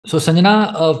So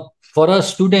Sanjana, for a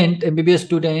student, MBBS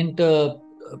student,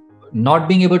 not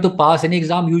being able to pass any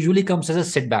exam usually comes as a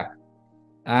setback.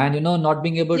 And not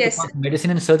being able to Yes, pass sir.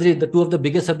 medicine and surgery, the two of the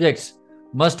biggest subjects,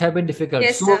 must have been difficult.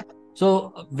 Yes, sir.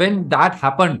 So when that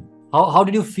happened, how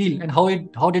did you feel, and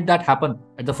how did that happen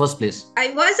at the first place?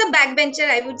 I was a backbencher,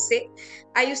 I would say.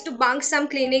 I used to bunk some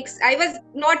clinics. I was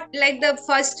not like the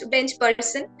first bench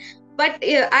person, but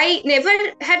I never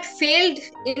had failed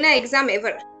in an exam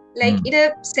ever. Like Hmm. in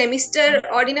a semester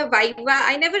or in a viva,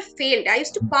 I never failed. I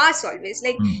used to pass always,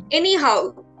 like Hmm.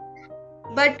 anyhow.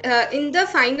 But in the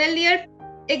final year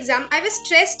exam, I was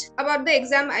stressed about the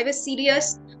exam. I was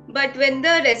serious. But when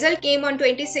the result came on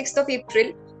 26th of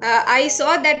April, I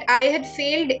saw that I had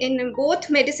failed in both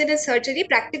medicine and surgery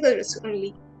practicals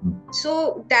only.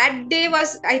 So that day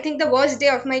was, I think, the worst day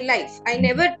of my life.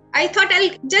 I thought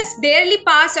I'll just barely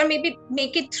pass or maybe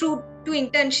make it through to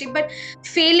internship, but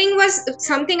failing was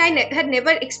something I had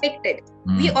never expected.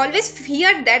 We Hmm. always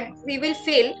feared that we will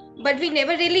fail, but we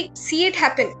never really see it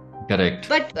happen. Correct.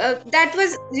 But that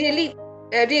was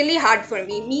really hard for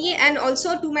me and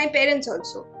also to my parents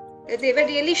also. They were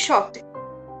really shocked.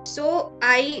 So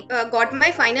I got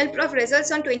my final prof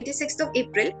results on 26th of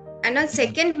April, and on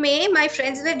 2nd May my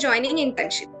friends were joining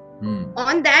internship. Hmm.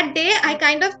 On that day I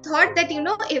kind of thought that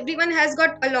everyone has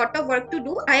got a lot of work to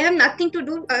do. I have nothing to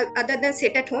do other than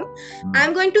sit at home. Hmm.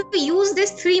 I'm going to use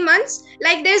this 3 months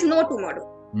like there's no tomorrow.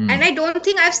 Hmm. And I don't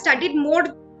think I've studied more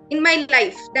in my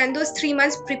life than those 3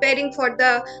 months preparing for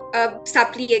the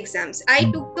supply exams. I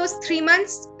took those 3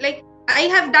 months, like I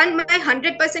have done my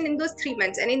 100% in those 3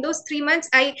 months, and in those 3 months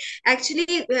I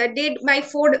actually did my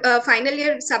 4 final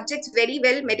year subjects very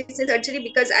well, medicine, surgery,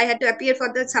 because I had to appear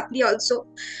for the supply also.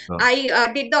 Oh.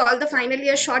 I did all the final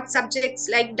year short subjects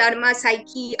like Dharma,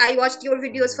 Psyche. I watched your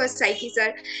videos for Psyche,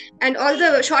 sir, and all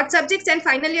the short subjects and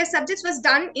final year subjects was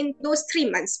done in those 3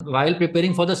 months. While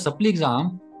preparing for the supply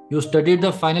exam, you studied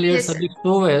the final year Yes, sir. subject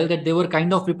so well that they were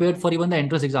kind of prepared for even the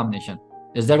entrance examination.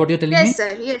 Is that what you're telling me? Yes,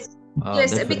 sir. Yes. Yes,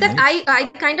 sir. That's very Because nice. I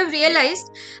kind of realized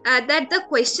that the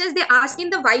questions they ask in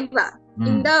the Viva,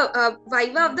 in Hmm. the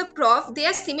Viva of the prof, they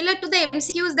are similar to the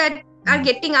MCQs that are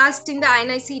getting asked in the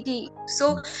INI-CET.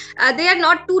 So they are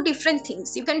not two different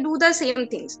things. You can do the same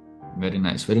things. Very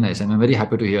nice, very nice. I'm very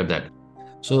happy to hear that.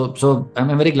 So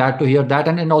I'm very glad to hear that,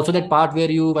 and also that part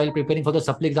where you, while preparing for the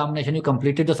supply examination, you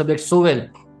completed the subject so well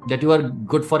that you are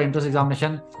good for entrance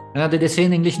examination. And they say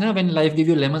in English, na, when life give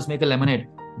you lemons, make a lemonade.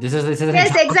 This is an Yes,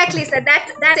 example. exactly, sir.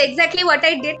 That's exactly what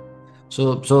I did.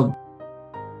 So